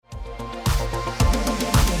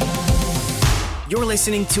You're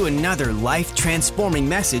listening to another life-transforming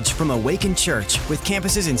message from Awaken Church with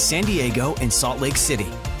campuses in San Diego and Salt Lake City.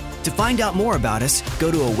 To find out more about us,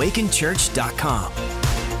 go to awakenchurch.com.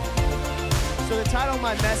 So the title of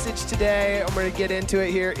my message today, I'm going to get into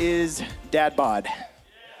it here, is Dad Bod.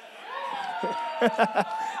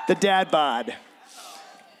 The Dad Bod.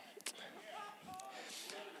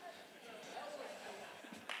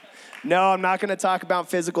 No, I'm not going to talk about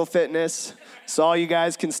physical fitness, so all you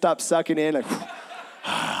guys can stop sucking in.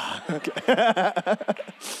 Okay.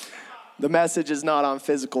 The message is not on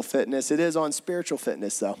physical fitness. It is on spiritual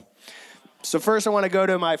fitness, though. So first, I want to go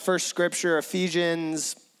to my first scripture,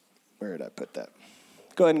 Ephesians. Where did I put that?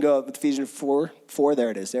 Go ahead and go with Ephesians 4.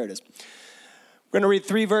 There it is. We're going to read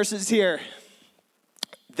 3 verses here.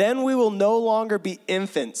 Then we will no longer be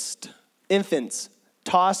infants,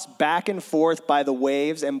 tossed back and forth by the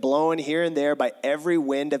waves and blown here and there by every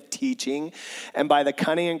wind of teaching and by the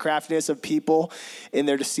cunning and craftiness of people in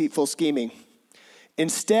their deceitful scheming.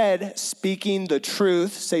 Instead, speaking the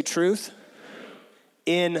truth, say truth,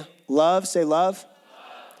 in love, say love.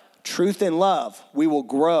 Truth in love, we will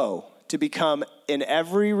grow to become in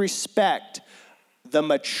every respect the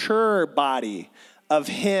mature body of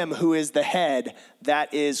him who is the head,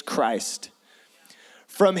 that is Christ.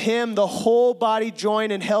 From him, the whole body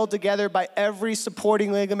joined and held together by every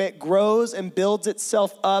supporting ligament grows and builds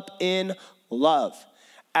itself up in love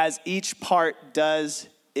as each part does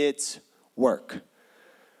its work.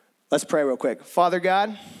 Let's pray real quick. Father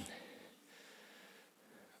God,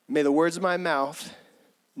 may the words of my mouth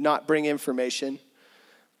not bring information,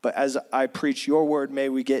 but as I preach your word, may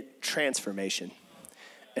we get transformation.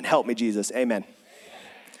 And help me, Jesus. Amen.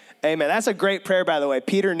 Amen. That's a great prayer, by the way.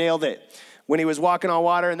 Peter nailed it. When he was walking on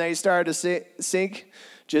water and then he started to sink,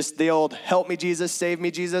 just the old, help me, Jesus, save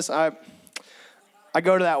me, Jesus. I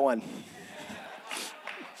go to that one.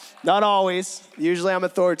 Not always. Usually I'm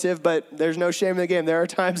authoritative, but there's no shame in the game. There are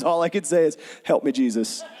times all I could say is, help me,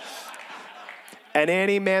 Jesus. And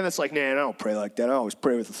any man that's like, nah, I don't pray like that. I always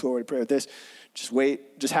pray with authority, pray with this. Just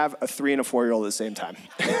wait. Just have a 3 and a 4-year-old at the same time.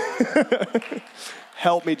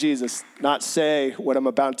 Help me, Jesus, not say what I'm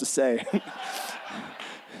about to say.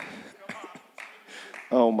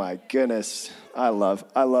 Oh my goodness. I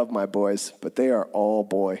love my boys, but they are all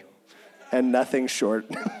boy and nothing short.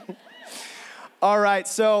 All right,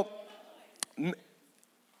 so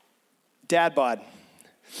Dad Bod.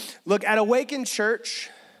 Look, at Awaken Church,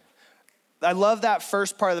 I love that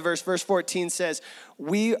first part of the verse. Verse 14 says,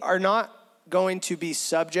 we are not going to be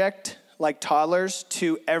subject like toddlers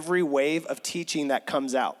to every wave of teaching that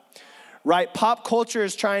comes out, right? Pop culture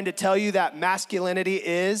is trying to tell you that masculinity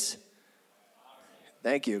is,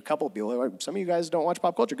 thank you, a couple of people, some of you guys don't watch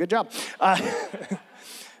pop culture, good job.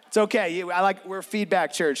 It's okay, we're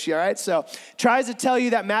feedback church, all right? So tries to tell you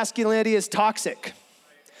that masculinity is toxic,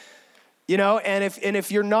 you know, and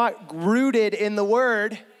if you're not rooted in the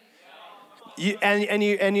word, your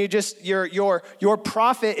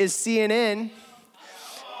prophet is CNN.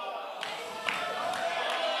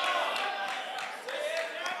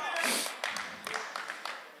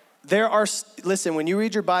 Listen, when you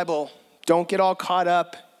read your Bible, don't get all caught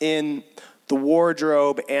up in the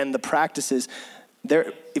wardrobe and the practices.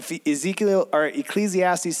 If Ezekiel or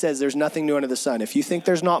Ecclesiastes says there's nothing new under the sun. If you think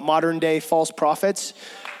there's not modern day false prophets,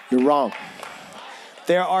 you're wrong.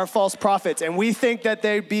 There are false prophets, and we think that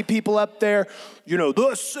there'd be people up there, you know,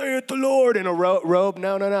 thus saith the Lord in a robe.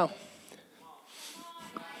 No.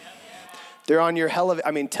 They're on your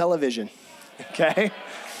television, okay?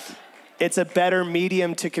 It's a better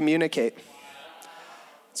medium to communicate.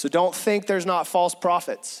 So don't think there's not false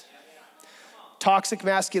prophets. Toxic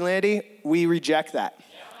masculinity, we reject that.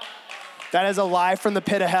 That is a lie from the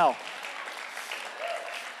pit of hell.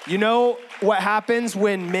 You know what happens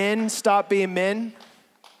when men stop being men?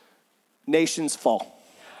 Nations fall.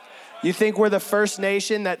 You think we're the first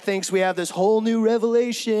nation that thinks we have this whole new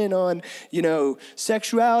revelation on, you know,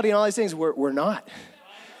 sexuality and all these things? We're not.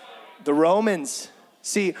 The Romans.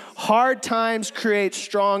 See, hard times create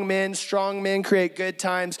strong men create good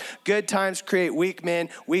times create weak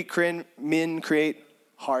men create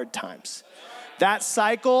hard times. That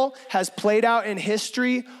cycle has played out in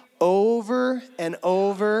history over and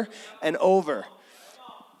over and over.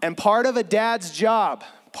 And part of a dad's job,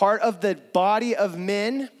 part of the body of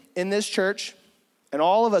men in this church, and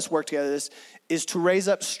all of us work together this, is to raise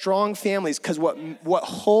up strong families, because what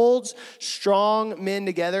holds strong men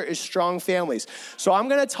together is strong families. So I'm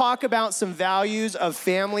gonna talk about some values of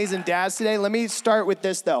families and dads today. Let me start with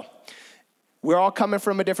this though. We're all coming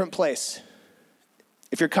from a different place.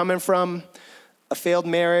 If you're coming from a failed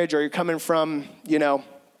marriage or you're coming from, you know,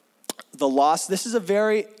 the loss, this is a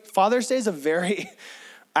very Father's Day is a very,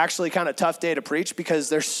 actually kind of tough day to preach because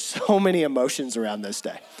there's so many emotions around this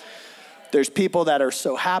day. There's people that are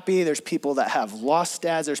so happy. There's people that have lost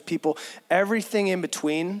dads. There's people, everything in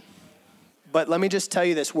between. But let me just tell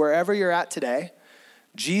you this, wherever you're at today,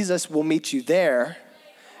 Jesus will meet you there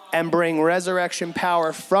and bring resurrection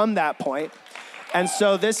power from that point. And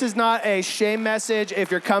so this is not a shame message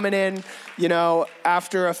if you're coming in,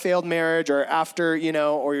 after a failed marriage or after,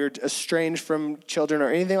 or you're estranged from children or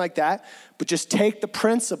anything like that. But just take the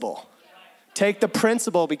principle. Take the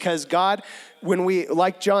principle because God,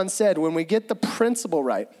 like John said, when we get the principle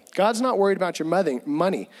right, God's not worried about your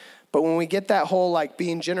money. But when we get that whole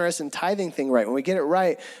being generous and tithing thing right, when we get it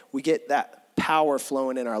right, we get that power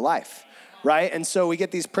flowing in our life, right? And so we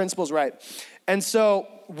get these principles right. And so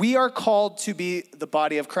we are called to be the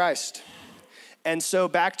body of Christ. And so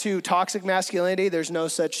back to toxic masculinity, there's no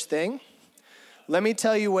such thing. Let me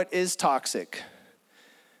tell you what is toxic.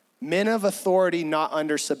 Men of authority not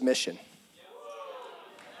under submission.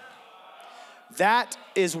 That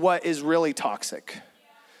is what is really toxic.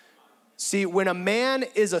 See, when a man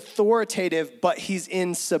is authoritative, but he's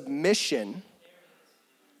in submission,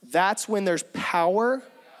 that's when there's power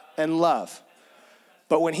and love.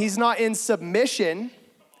 But when he's not in submission,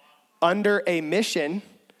 under a mission,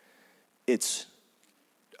 it's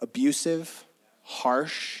abusive,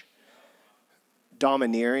 harsh,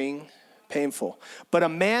 domineering, painful. But a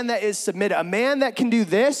man that is submitted, a man that can do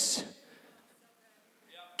this,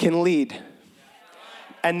 can lead,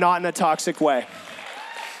 and not in a toxic way.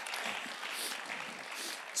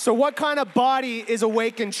 So what kind of body is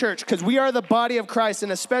Awaken Church? Because we are the body of Christ,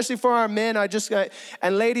 and especially for our men,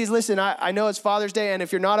 and ladies, listen, I know it's Father's Day, and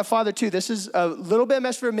if you're not a father too, this is a little bit of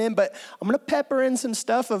mess for men, but I'm gonna pepper in some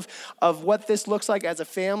stuff of what this looks like as a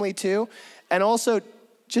family too. And also,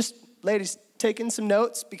 just ladies, take in some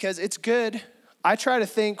notes because it's good. I try to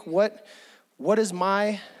think, what does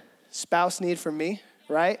my spouse need from me,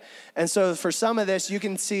 right? And so for some of this, you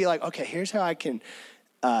can see okay, here's how I can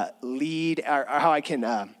lead or how I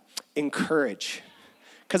can encourage.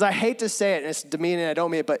 Because I hate to say it, and it's demeaning, I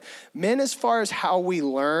don't mean it, but men, as far as how we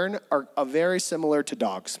learn, are very similar to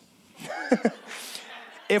dogs.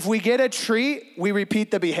 If we get a treat, we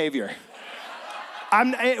repeat the behavior.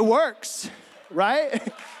 It works,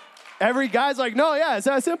 right? Every guy's like, no, yeah, it's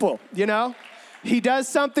that simple, He does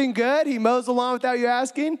something good, he mows the lawn without you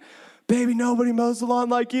asking. Baby, nobody mows the lawn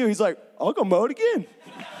like you. He's like, I'll go mow it again.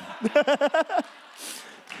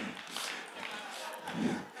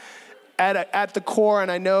 At the core,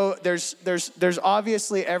 and I know there's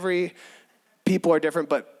obviously every people are different,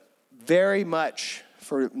 but very much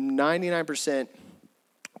for 99%,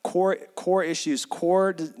 core issues,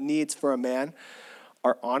 core needs for a man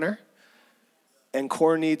are honor, and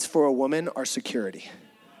core needs for a woman are security.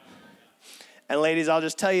 And ladies, I'll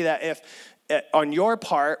just tell you that if on your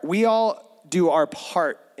part, we all do our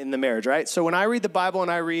part in the marriage, right? So when I read the Bible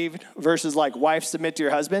and I read verses like wives submit to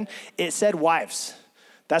your husband, it said wives.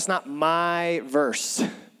 That's not my verse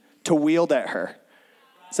to wield at her.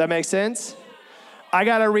 Does that make sense? I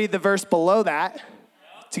got to read the verse below that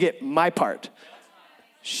to get my part.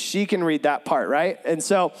 She can read that part, right? And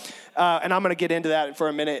so, and I'm going to get into that for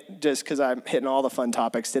a minute just because I'm hitting all the fun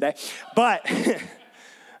topics today. But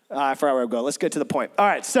I forgot where I go. Let's get to the point. All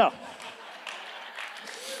right, so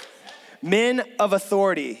men of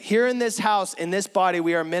authority. Here in this house, in this body,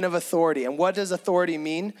 we are men of authority. And what does authority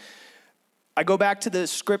mean? I go back to the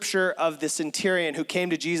scripture of the centurion who came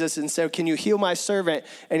to Jesus and said, can you heal my servant?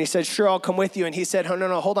 And he said, sure, I'll come with you. And he said, oh,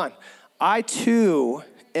 no, hold on. I too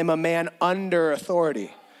am a man under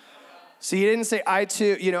authority. So he didn't say I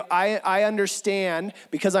too, I understand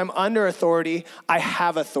because I'm under authority, I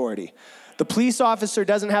have authority. The police officer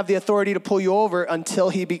doesn't have the authority to pull you over until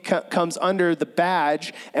he comes under the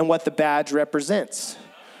badge and what the badge represents,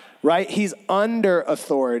 right? He's under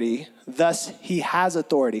authority, thus he has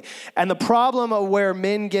authority. And the problem of where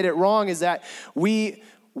men get it wrong is that we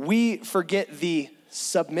forget the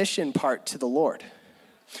submission part to the Lord.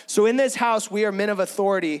 So in this house, we are men of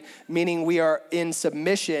authority, meaning we are in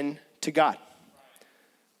submission to God.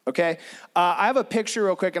 Okay, I have a picture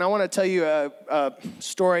real quick, and I want to tell you a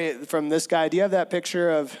story from this guy. Do you have that picture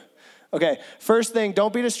of, okay, first thing,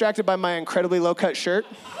 don't be distracted by my incredibly low-cut shirt.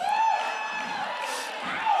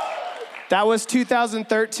 That was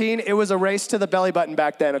 2013. It was a race to the belly button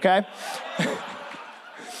back then, okay?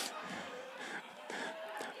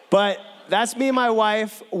 But that's me and my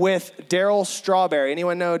wife with Darryl Strawberry.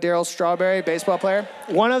 Anyone know Darryl Strawberry, baseball player?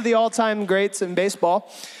 One of the all-time greats in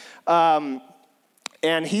baseball.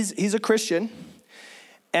 And he's a Christian,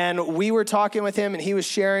 and we were talking with him, and he was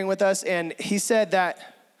sharing with us, and he said that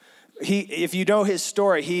if you know his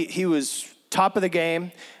story, he was top of the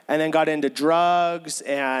game and then got into drugs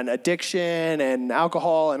and addiction and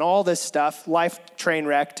alcohol and all this stuff, life train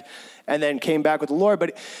wrecked, and then came back with the Lord.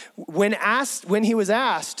 But when he was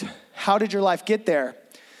asked, how did your life get there?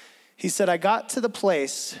 He said, I got to the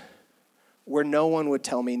place where no one would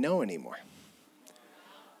tell me no anymore.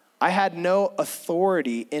 I had no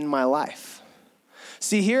authority in my life.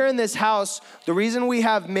 See, here in this house, the reason we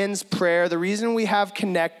have men's prayer, the reason we have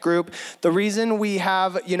Connect Group, the reason we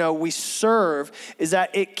have, we serve is that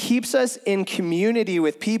it keeps us in community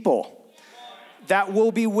with people that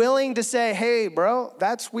will be willing to say, hey, bro,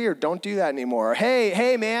 that's weird. Don't do that anymore. Or,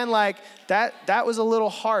 hey, man, like that was a little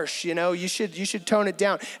harsh. You should tone it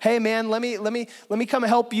down. Hey, man, let me come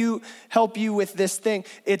help you with this thing.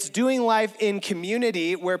 It's doing life in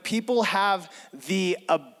community where people have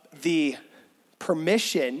the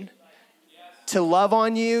permission to love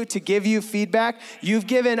on you, to give you feedback. You've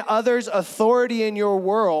given others authority in your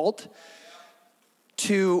world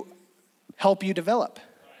to help you develop.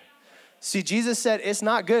 See, Jesus said it's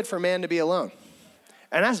not good for man to be alone.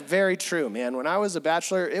 And that's very true, man. When I was a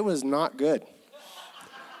bachelor, it was not good.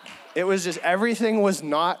 It was just, everything was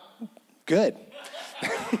not good.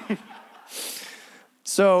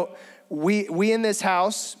 So we in this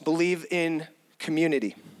house believe in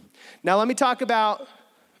community. Now let me talk about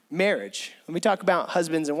marriage. Let me talk about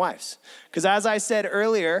husbands and wives. Because as I said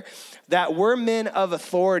earlier, that we're men of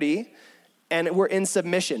authority and we're in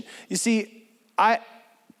submission. You see,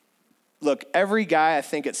 Look, every guy I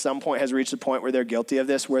think at some point has reached a point where they're guilty of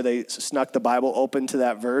this, where they snuck the Bible open to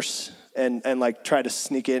that verse and like try to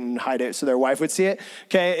sneak it and hide it so their wife would see it.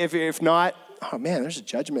 Okay, if not, oh man, there's a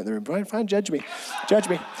judgment in the room. Fine, judge me.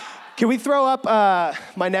 Can we throw up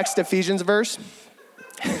my next Ephesians verse?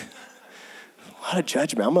 A lot of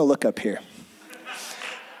judgment. I'm gonna look up here.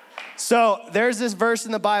 So there's this verse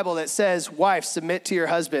in the Bible that says, wife, submit to your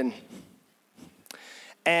husband.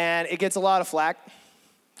 And it gets a lot of flack.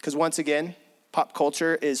 Because once again, pop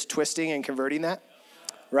culture is twisting and converting that,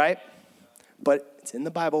 right? But it's in the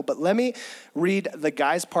Bible. But let me read the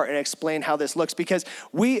guy's part and explain how this looks. Because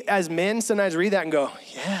we as men sometimes read that and go,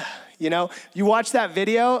 yeah. You watch that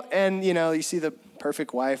video and, you see the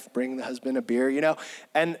perfect wife bring the husband a beer,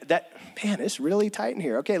 and that, man, it's really tight in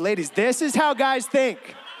here. Okay, ladies, this is how guys think.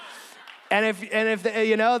 And if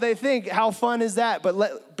they think, how fun is that?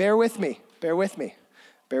 But bear with me,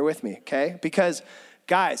 okay? Because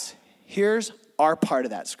guys, here's our part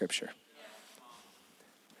of that scripture.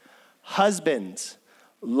 Husbands,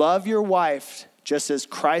 love your wife just as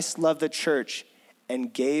Christ loved the church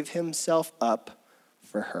and gave himself up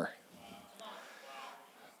for her.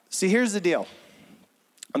 See, here's the deal.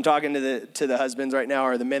 I'm talking to the husbands right now,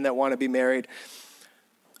 or the men that want to be married.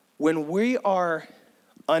 When we are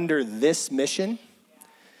under this mission,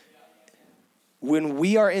 when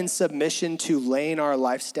we are in submission to laying our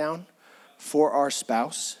lives down for our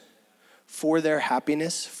spouse, for their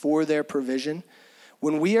happiness, for their provision,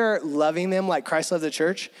 when we are loving them like Christ loved the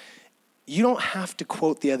church, you don't have to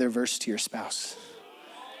quote the other verse to your spouse.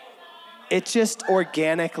 It just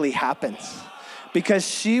organically happens because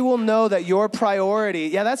she will know that your priority,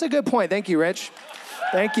 yeah, that's a good point. Thank you, Rich.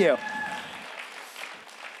 Thank you.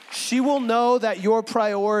 She will know that your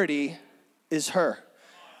priority is her.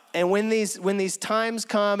 And when these times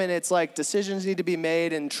come and it's like decisions need to be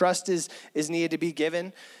made and trust is needed to be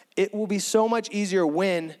given, it will be so much easier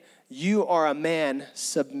when you are a man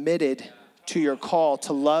submitted to your call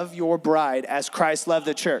to love your bride as Christ loved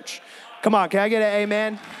the church. Come on, can I get an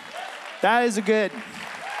amen? That is a good.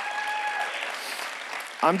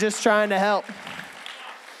 I'm just trying to help.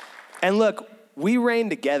 And look, we reign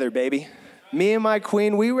together, baby. Me and my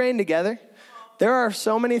queen, we reign together. There are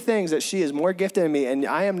so many things that she is more gifted than me, and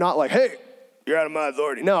I am not like, hey, you're out of my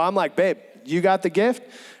authority. No, I'm like, babe, you got the gift,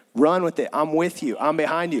 run with it. I'm with you. I'm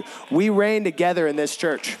behind you. We reign together in this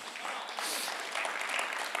church.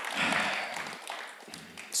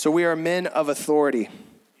 So we are men of authority,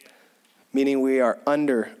 meaning we are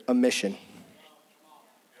under a mission.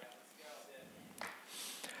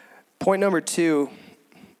 Point number 2,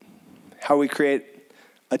 how we create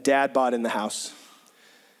a dad bod in the house.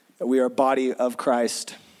 That we are body of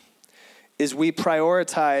Christ, is we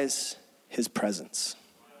prioritize his presence.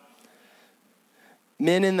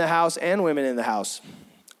 Men in the house and women in the house,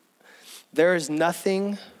 there is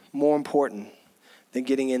nothing more important than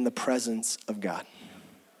getting in the presence of God.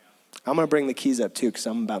 I'm going to bring the keys up too because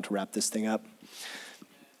I'm about to wrap this thing up.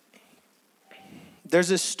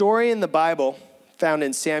 There's a story in the Bible found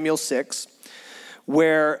in Samuel 6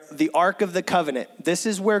 where the Ark of the Covenant, this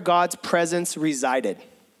is where God's presence resided.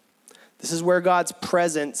 This is where God's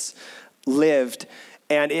presence lived.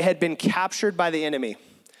 and it had been captured by the enemy.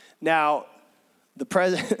 Now,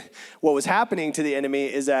 what was happening to the enemy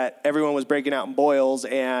is that everyone was breaking out in boils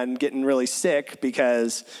and getting really sick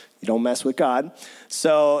because you don't mess with God.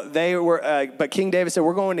 So they were, but King David said,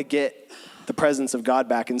 we're going to get the presence of God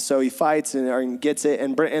back. And so he fights and gets it,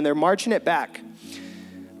 and they're marching it back.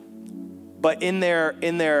 But in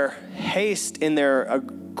their haste, in their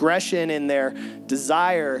aggression, in their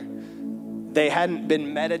desire, they hadn't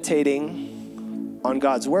been meditating on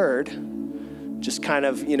God's word, just kind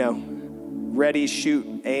of, ready,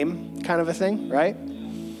 shoot, aim kind of a thing, right?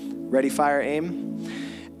 Ready, fire, aim.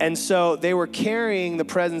 And so they were carrying the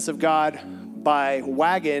presence of God by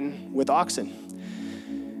wagon with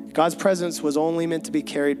oxen. God's presence was only meant to be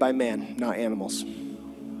carried by man, not animals.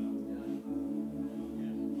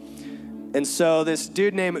 And so this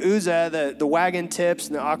dude named Uzzah, the wagon tips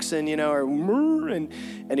and the oxen,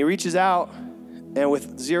 and he reaches out and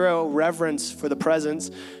with zero reverence for the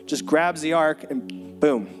presence, just grabs the ark and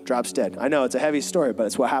boom, drops dead. I know it's a heavy story, but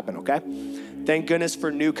it's what happened, okay? Thank goodness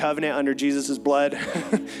for new covenant under Jesus' blood.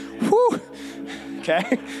 Whew.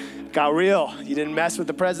 Okay? Got real. You didn't mess with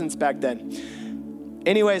the presence back then.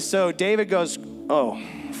 Anyway, so David goes, oh,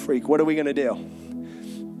 freak, what are we going to do?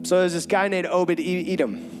 So there's this guy named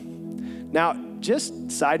Obed-Edom. Now,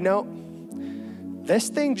 just side note, this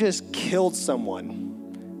thing just killed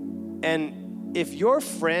someone. And if your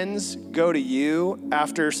friends go to you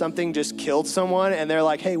after something just killed someone and they're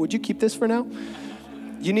like, hey, would you keep this for now?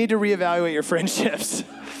 You need to reevaluate your friendships.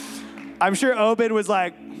 I'm sure Obed was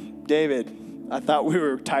like, David, I thought we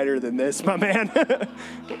were tighter than this, my man.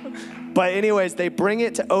 But anyways, they bring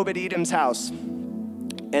it to Obed-Edom's house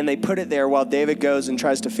and they put it there while David goes and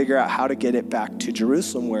tries to figure out how to get it back to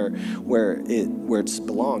Jerusalem where it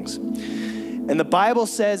belongs. And the Bible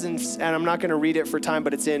says, and I'm not going to read it for time,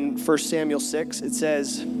 but it's in 1 Samuel 6. It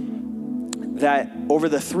says that over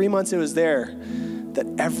the 3 months it was there, that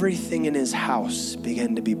everything in his house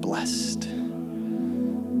began to be blessed.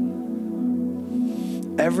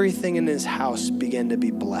 Everything in his house began to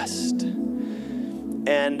be blessed.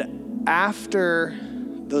 And after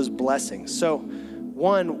those blessings, so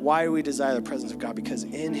one, why do we desire the presence of God? Because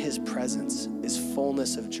in his presence is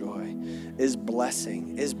fullness of joy, is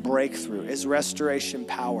blessing, is breakthrough, is restoration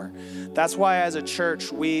power. That's why as a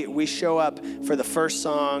church, we show up for the first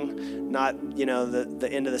song, not, the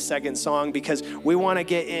end of the second song, because we want to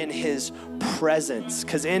get in his presence.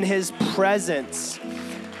 Because in his presence,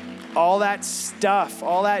 all that stuff,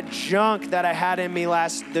 all that junk that I had in me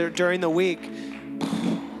during the week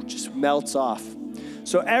just melts off.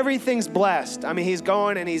 So everything's blessed. I mean, he's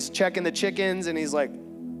going and he's checking the chickens and he's like,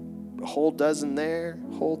 a whole dozen there,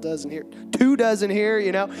 whole dozen here, 2 dozen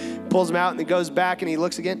here, pulls them out and he goes back and he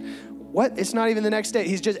looks again. What? It's not even the next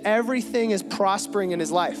day. Everything is prospering in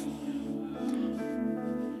his life.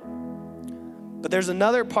 But there's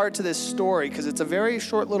another part to this story because it's a very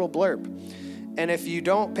short little blurb. And if you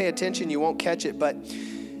don't pay attention, you won't catch it. But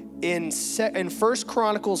in 1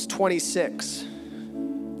 Chronicles 26,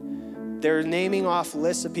 they're naming off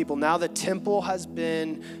lists of people. Now the temple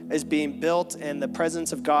is being built and the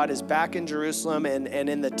presence of God is back in Jerusalem and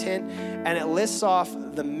in the tent. And it lists off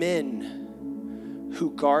the men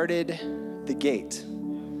who guarded the gate.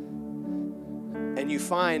 And you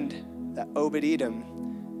find that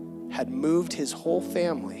Obed-Edom had moved his whole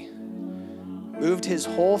family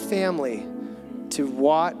to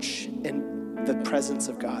watch and the presence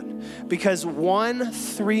of God. Because one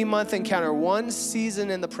 3-month encounter, one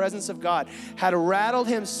season in the presence of God had rattled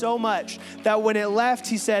him so much that when it left,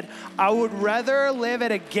 he said, I would rather live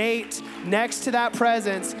at a gate next to that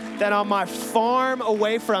presence than on my farm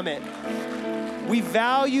away from it. We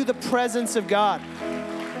value the presence of God.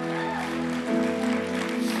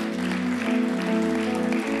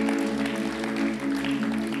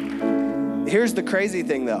 Here's the crazy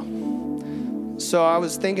thing though. So I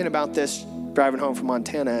was thinking about this driving home from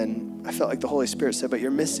Montana, and I felt like the Holy Spirit said, but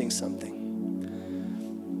you're missing something.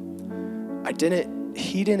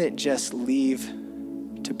 He didn't just leave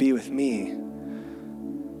to be with me.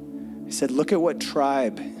 He said, look at what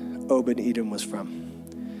tribe Obed-Edom was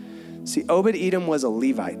from. See, Obed-Edom was a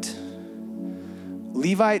Levite.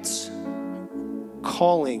 Levites'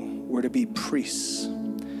 calling were to be priests.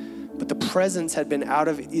 But the presence had been out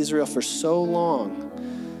of Israel for so long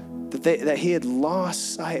that he had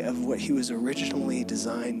lost sight of what he was originally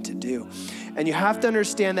designed to do. And you have to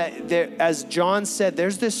understand that as John said,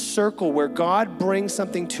 there's this circle where God brings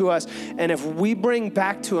something to us. And if we bring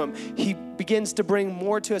back to him, he begins to bring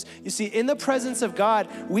more to us. You see, in the presence of God,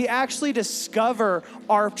 we actually discover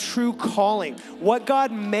our true calling, what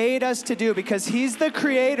God made us to do, because he's the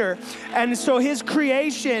creator. And so his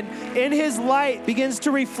creation in his light begins to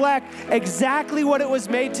reflect exactly what it was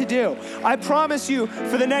made to do. I promise you,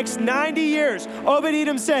 for the next 90 years,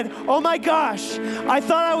 Obed-Edom said, oh my gosh, I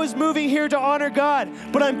thought I was moving here to honor God,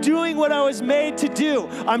 but I'm doing what I was made to do.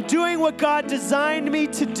 I'm doing what God designed me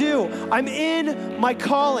to do. I'm in my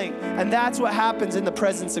calling. And that's what happens in the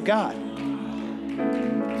presence of God.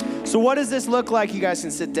 So what does this look like? You guys can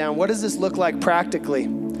sit down. What does this look like practically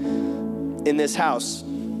in this house?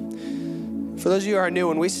 For those of you who are new,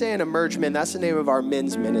 when we say an Emerge Men, that's the name of our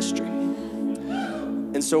men's ministry.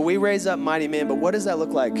 And so we raise up mighty men, but what does that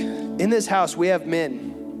look like? In this house, we have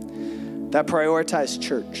men that prioritize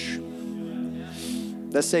church.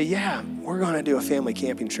 That say, yeah, we're gonna do a family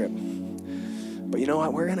camping trip. But you know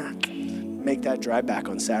what? We're gonna make that drive back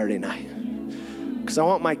on Saturday night. Because I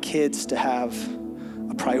want my kids to have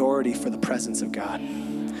a priority for the presence of God.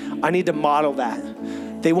 I need to model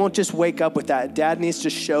that. They won't just wake up with that. Dad needs to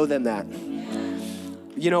show them that.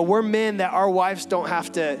 You know, we're men that our wives don't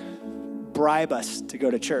have to bribe us to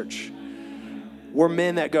go to church. We're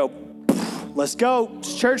men that go, let's go,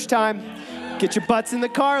 it's church time. Get your butts in the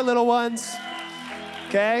car, little ones.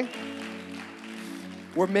 Okay?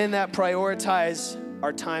 We're men that prioritize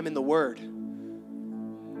our time in the Word.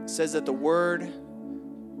 It says that the Word,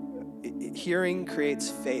 hearing creates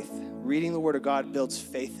faith. Reading the Word of God builds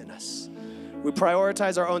faith in us. We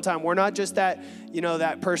prioritize our own time. We're not just that,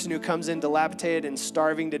 that person who comes in dilapidated and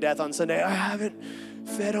starving to death on Sunday. I haven't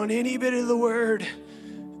fed on any bit of the Word.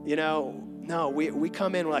 No, we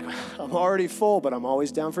come in, we're like, I'm already full, but I'm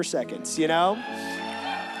always down for seconds,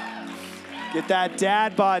 Get that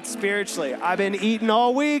dad bod spiritually. I've been eating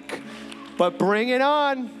all week, but bring it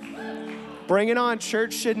on. Bring it on.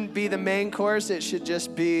 Church shouldn't be the main course. It should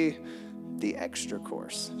just be the extra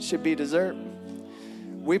course. It should be dessert.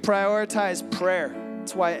 We prioritize prayer.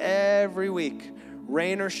 That's why every week,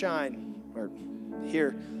 rain or shine, or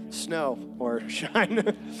here, snow or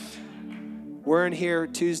shine, we're in here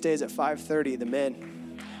Tuesdays at 5:30, the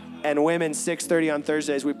men, and women 6:30 on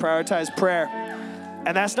Thursdays. We prioritize prayer.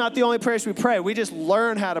 And that's not the only prayers we pray. We just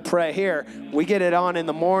learn how to pray here. We get it on in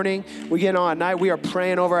the morning. We get it on at night. We are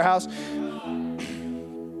praying over our house.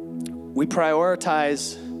 We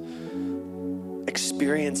prioritize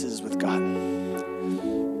experiences with God.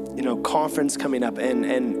 Conference coming up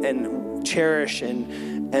and Cherish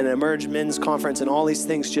and Emerge Men's Conference and all these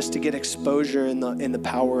things just to get exposure in the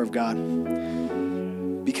power of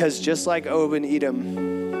God. Because just like Obed-Edom,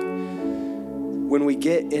 when we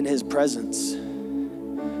get in his presence,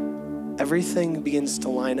 everything begins to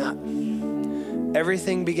line up.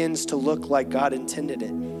 Everything begins to look like God intended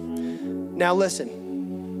it. Now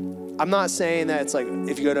listen, I'm not saying that it's like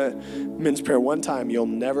if you go to men's prayer one time, you'll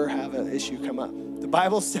never have an issue come up. The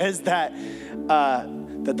Bible says that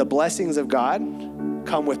that the blessings of God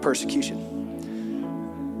come with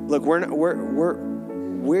persecution. Look, we're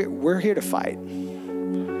here to fight.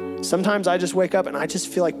 Sometimes I just wake up and I just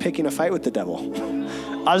feel like picking a fight with the devil.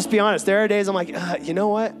 I'll just be honest. There are days I'm like, you know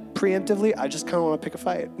what? Preemptively, I just kind of want to pick a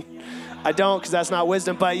fight. I don't, because that's not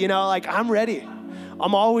wisdom. But I'm ready.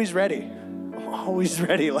 I'm always ready.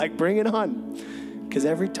 Like, bring it on. Because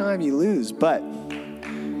every time you lose, but,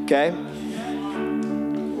 okay?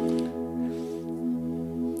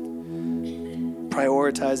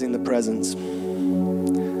 Prioritizing the presence.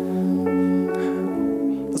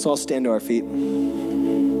 Let's all stand to our feet.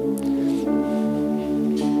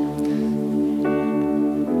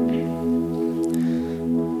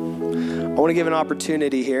 I want to give an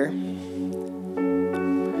opportunity here.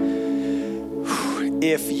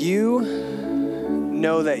 If you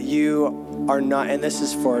know that you are not, and this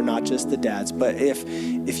is for not just the dads, but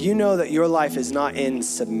if you know that your life is not in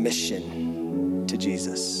submission to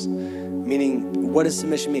Jesus, meaning, what does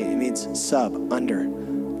submission mean? It means under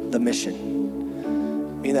the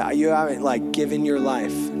mission. Meaning that you haven't given your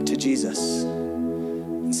life to Jesus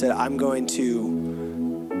and said, I'm going to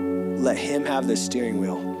let him have the steering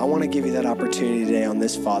wheel. I want to give you that opportunity today on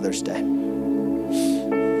this Father's Day.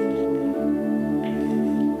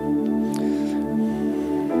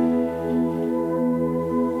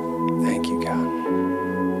 Thank you, God.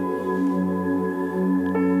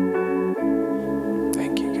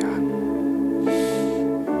 Thank you, God.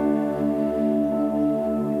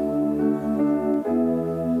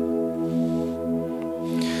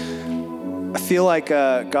 I feel like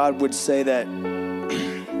God would say that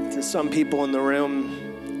to some people in the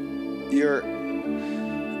room,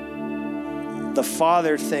 the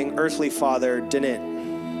father thing, earthly father,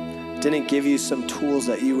 didn't give you some tools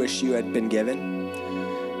that you wish you had been given.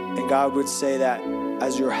 And God would say that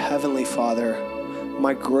as your heavenly Father,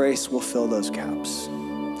 my grace will fill those gaps.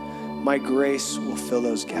 My grace will fill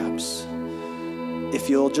those gaps. If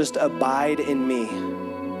you'll just abide in me,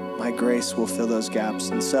 my grace will fill those gaps.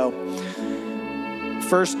 And so,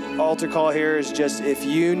 first altar call here is just if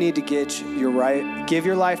you need to give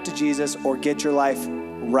your life to Jesus or get your life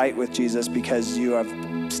right with Jesus because you have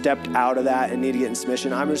stepped out of that and need to get in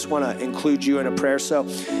submission. I just want to include you in a prayer. So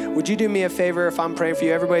would you do me a favor if I'm praying for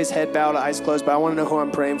you? Everybody's head bowed, eyes closed, but I want to know who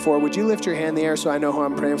I'm praying for. Would you lift your hand in the air so I know who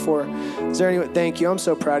I'm praying for? Is there anyone? Thank you. I'm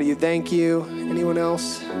so proud of you. Thank you. Anyone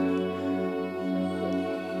else?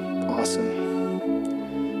 Awesome.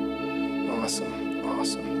 Awesome.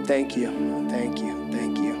 Awesome. Thank you. Thank you.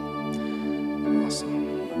 Thank you.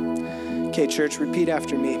 Awesome. Okay, church, repeat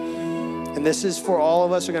after me. And this is for all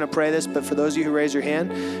of us who are going to pray this, but for those of you who raise your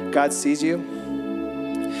hand, God sees you.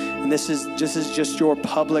 And this is just your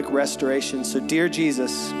public restoration. So dear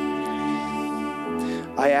Jesus,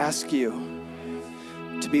 I ask you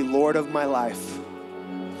to be Lord of my life.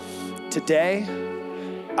 Today,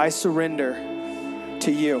 I surrender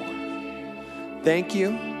to you. Thank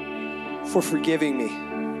you for forgiving me,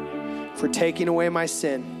 for taking away my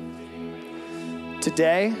sin.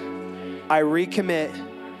 Today, I recommit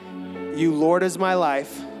you, Lord, as my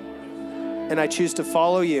life, and I choose to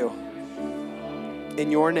follow you.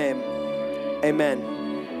 In your name, amen.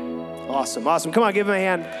 Awesome, awesome. Come on, give him a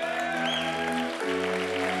hand.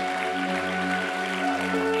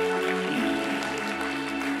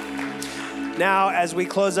 Now, as we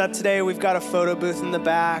close up today, we've got a photo booth in the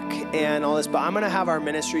back and all this, but I'm going to have our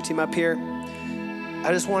ministry team up here.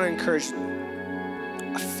 I just want to encourage,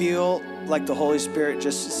 I feel like the Holy Spirit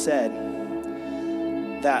just said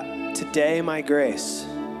that today, my grace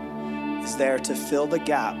is there to fill the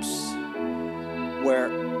gaps where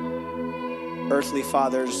earthly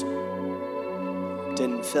fathers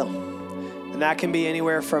didn't fill. And that can be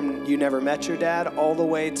anywhere from you never met your dad all the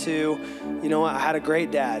way to, you know what, I had a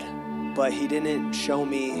great dad, but he didn't show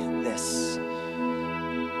me this.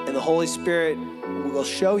 And the Holy Spirit will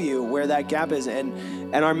show you where that gap is.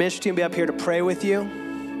 And our ministry team will be up here to pray with you,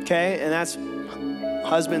 okay? And that's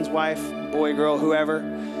husband's wife, boy, girl,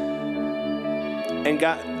 whoever. And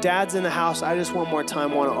God, dads in the house, I just one more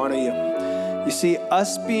time want to honor you. You see,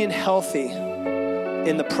 us being healthy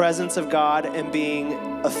in the presence of God and being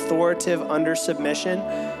authoritative under submission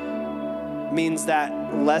means that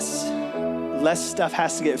less stuff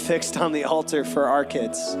has to get fixed on the altar for our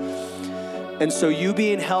kids. And so you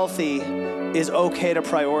being healthy is okay to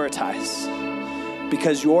prioritize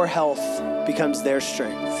because your health becomes their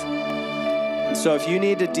strength. And so if you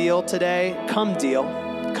need to deal today, come deal.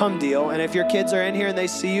 And if your kids are in here and they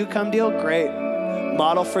see you come deal, great.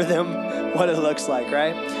 Model for them what it looks like,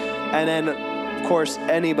 right? And then, of course,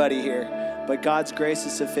 anybody here. But God's grace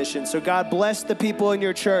is sufficient. So God, bless the people in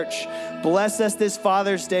your church. Bless us this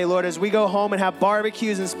Father's Day, Lord, as we go home and have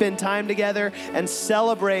barbecues and spend time together and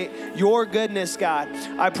celebrate your goodness, God.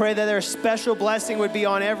 I pray that their special blessing would be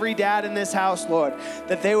on every dad in this house, Lord,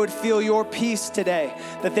 that they would feel your peace today,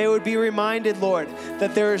 that they would be reminded, Lord,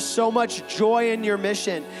 that there is so much joy in your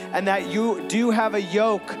mission and that you do have a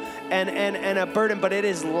yoke and a burden, but it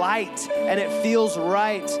is light and it feels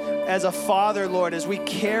right as a father, Lord, as we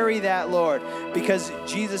carry that, Lord, because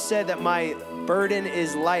Jesus said that my burden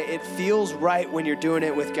is light. It feels right when you're doing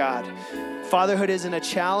it with God. Fatherhood isn't a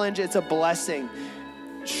challenge, it's a blessing.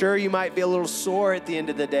 Sure, you might be a little sore at the end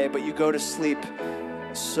of the day, but you go to sleep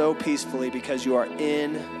so peacefully because you are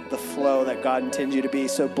in the flow that God intends you to be.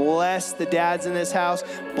 So bless the dads in this house.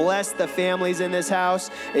 Bless the families in this house.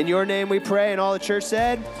 In your name we pray. And all the church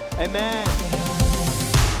said, amen.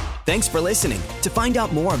 Thanks for listening. To find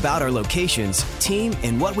out more about our locations, team,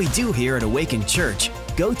 and what we do here at Awaken Church,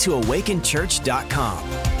 go to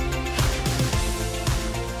awakenchurch.com.